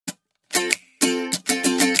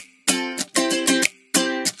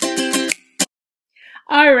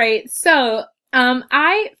All right, so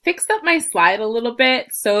I fixed up my slide a little bit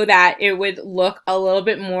so that it would look a little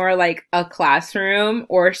bit more like a classroom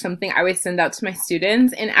or something I would send out to my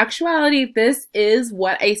students. In actuality, this is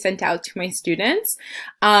what I sent out to my students.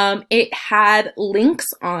 It had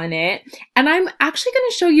links on it, and I'm actually going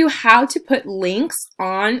to show you how to put links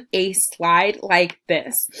on a slide like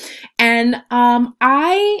this. And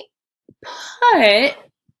I put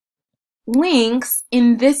links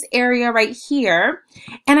in this area right here,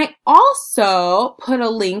 and I also put a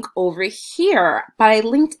link over here, but I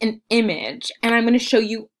linked an image, and I'm going to show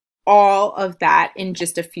you all of that in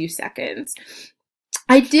just a few seconds.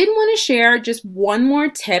 I did want to share just one more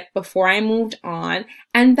tip before I moved on,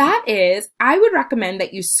 and that is I would recommend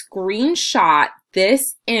that you screenshot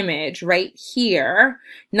this image right here,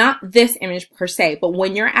 not this image per se, but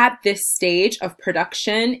when you're at this stage of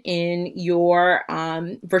production in your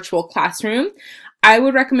virtual classroom, I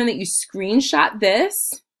would recommend that you screenshot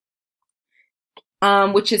this,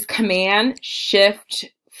 which is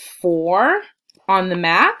Command-Shift-4 on the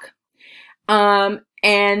Mac.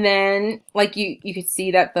 And then like you could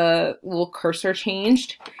see that the little cursor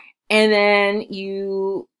changed, and then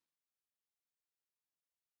you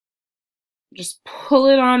just pull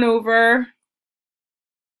it on over,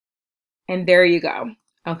 and there you go.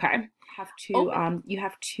 Okay. You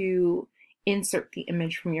have to insert the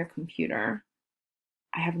image from your computer.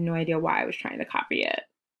 I have no idea why I was trying to copy it.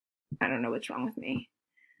 I don't know what's wrong with me.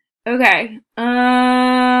 Okay.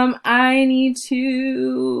 I need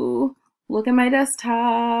to look at my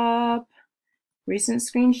desktop. Recent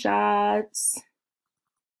screenshots.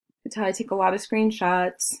 That's how I take a lot of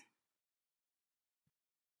screenshots.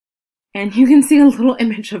 And you can see a little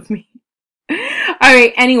image of me. All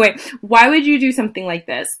right, anyway, why would you do something like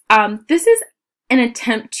this? This is an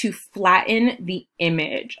attempt to flatten the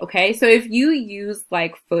image, okay? So if you use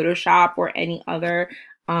like Photoshop or any other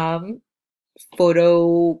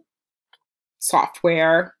photo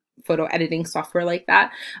software, photo editing software like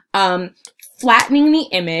that, flattening the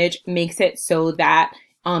image makes it so that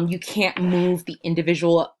you can't move the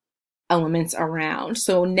individual elements around.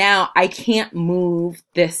 So now I can't move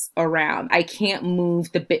this around. I can't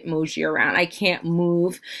move the Bitmoji around. I can't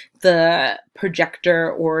move the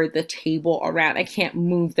projector or the table around. I can't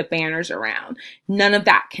move the banners around. None of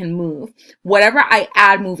that can move. Whatever I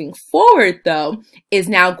add moving forward, though, is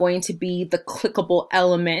now going to be the clickable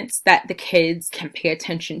elements that the kids can pay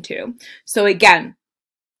attention to. So again,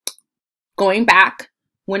 going back,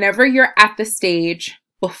 whenever you're at the stage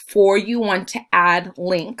before you want to add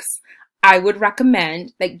links, I would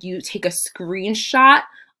recommend that you take a screenshot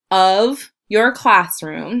of your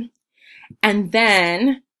classroom and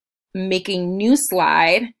then make a new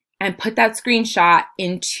slide and put that screenshot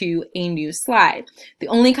into a new slide. The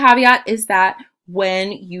only caveat is that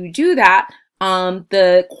when you do that,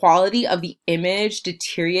 the quality of the image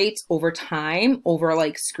deteriorates over time, over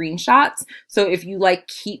like screenshots. So if you like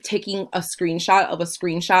keep taking a screenshot of a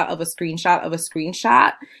screenshot of a screenshot of a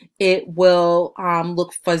screenshot, it will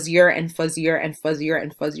look fuzzier and fuzzier and fuzzier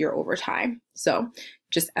and fuzzier over time. So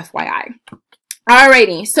just FYI.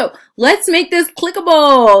 Alrighty, so let's make this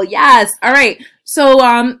clickable. Yes. All right. So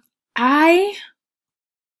I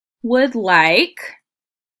would like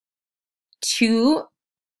to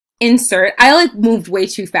insert. I like moved way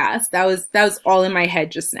too fast. That was all in my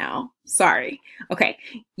head just now. Sorry. Okay.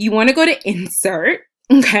 You want to go to insert,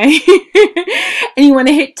 okay? And you want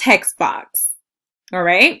to hit text box. All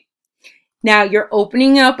right? Now you're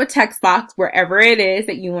opening up a text box wherever it is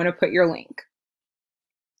that you want to put your link.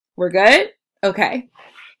 We're good? Okay.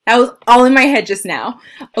 That was all in my head just now.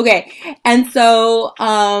 Okay. And so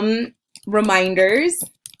reminders.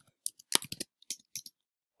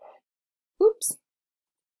 Oops.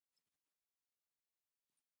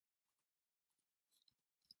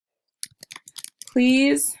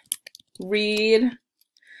 Please read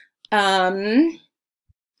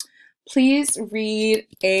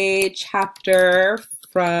a chapter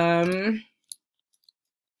from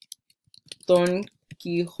Don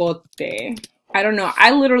Quixote. I don't know.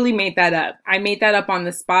 I literally made that up. I made that up on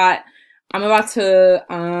the spot. I'm about to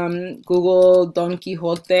Google Don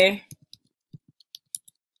Quixote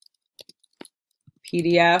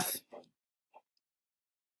PDF.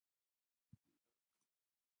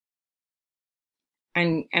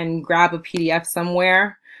 And grab a PDF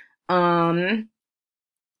somewhere.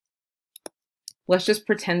 Let's just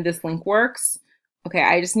pretend this link works. Okay,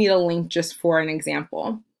 I just need a link just for an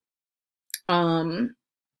example. I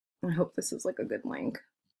hope this is like a good link.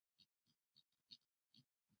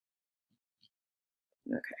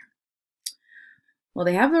 Okay. Well,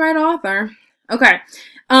 they have the right author. Okay.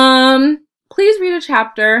 Please read a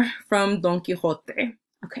chapter from Don Quixote.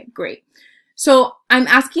 Okay, great. So I'm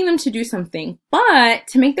asking them to do something, but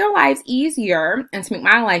to make their lives easier and to make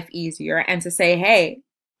my life easier and to say, hey,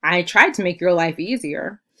 I tried to make your life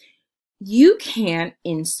easier, you can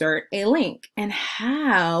insert a link. And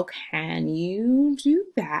how can you do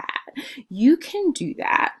that? You can do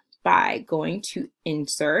that by going to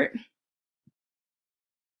insert,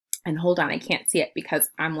 and hold on, I can't see it because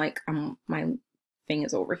my thing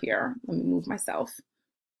is over here. Let me move myself.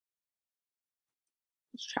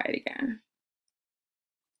 Let's try it again.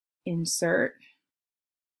 Insert,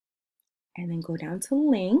 and then go down to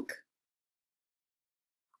link,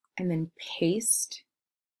 and then paste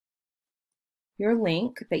your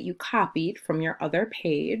link that you copied from your other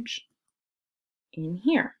page in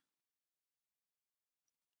here.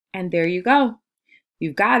 And there you go.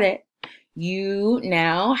 You've got it. You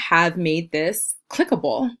now have made this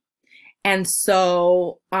clickable. And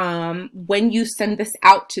so when you send this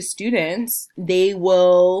out to students, they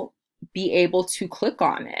will be able to click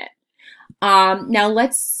on it. Now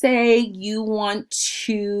let's say you want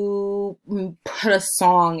to put a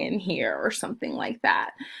song in here or something like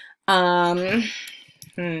that.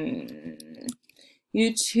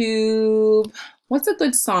 YouTube, what's a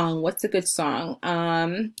good song? What's a good song?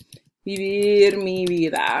 Vivir mi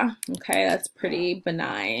vida. Okay, that's pretty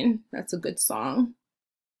benign. That's a good song.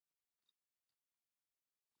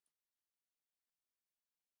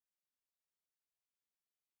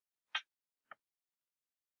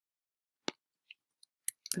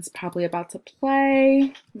 It's probably about to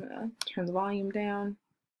play. I'm gonna turn the volume down.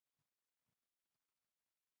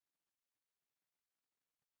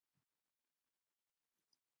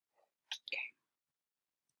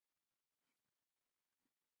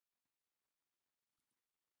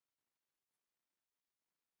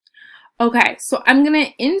 Okay, so I'm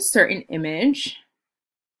gonna insert an image.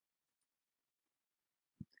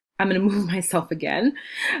 I'm gonna move myself again.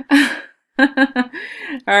 All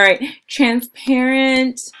right,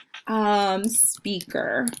 transparent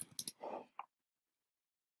speaker.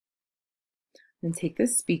 And take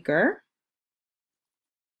this speaker.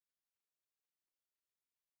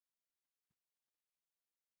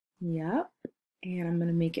 Yep, and I'm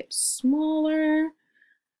gonna make it smaller.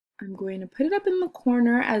 I'm going to put it up in the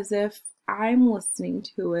corner as if I'm listening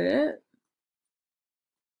to it.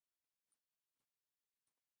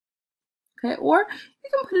 Okay, or you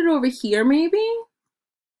can put it over here maybe,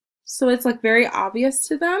 so it's like very obvious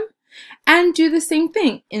to them. And do the same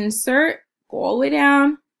thing. Insert, go all the way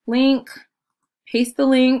down, link, paste the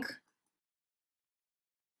link,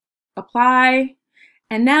 apply,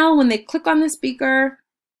 and now when they click on the speaker,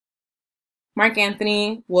 Mark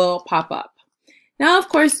Anthony will pop up. Now, of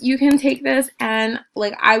course, you can take this and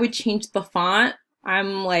like I would change the font.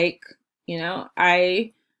 I'm like, you know,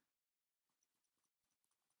 I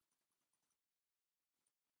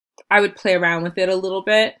would play around with it a little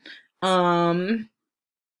bit.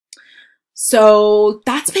 So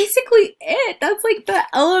that's basically it. That's like the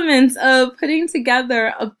elements of putting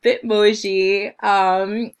together a Bitmoji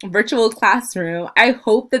virtual classroom. I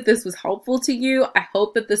hope that this was helpful to you. I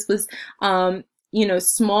hope that this was you know,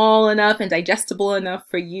 small enough and digestible enough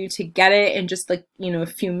for you to get it in just like, you know, a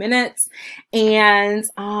few minutes. And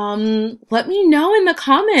let me know in the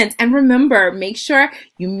comments. And remember, make sure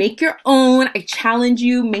you make your own. I challenge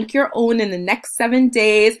you, make your own in the next 7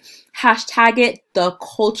 days. Hashtag it the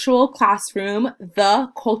cultural classroom,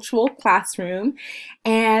 the cultural classroom.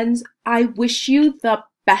 And I wish you the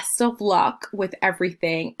best of luck with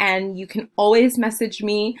everything. And you can always message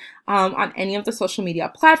me on any of the social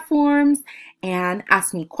media platforms and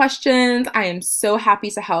ask me questions. I am so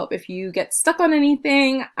happy to help. If you get stuck on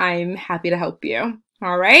anything, I'm happy to help you.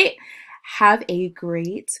 All right. Have a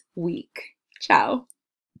great week. Ciao.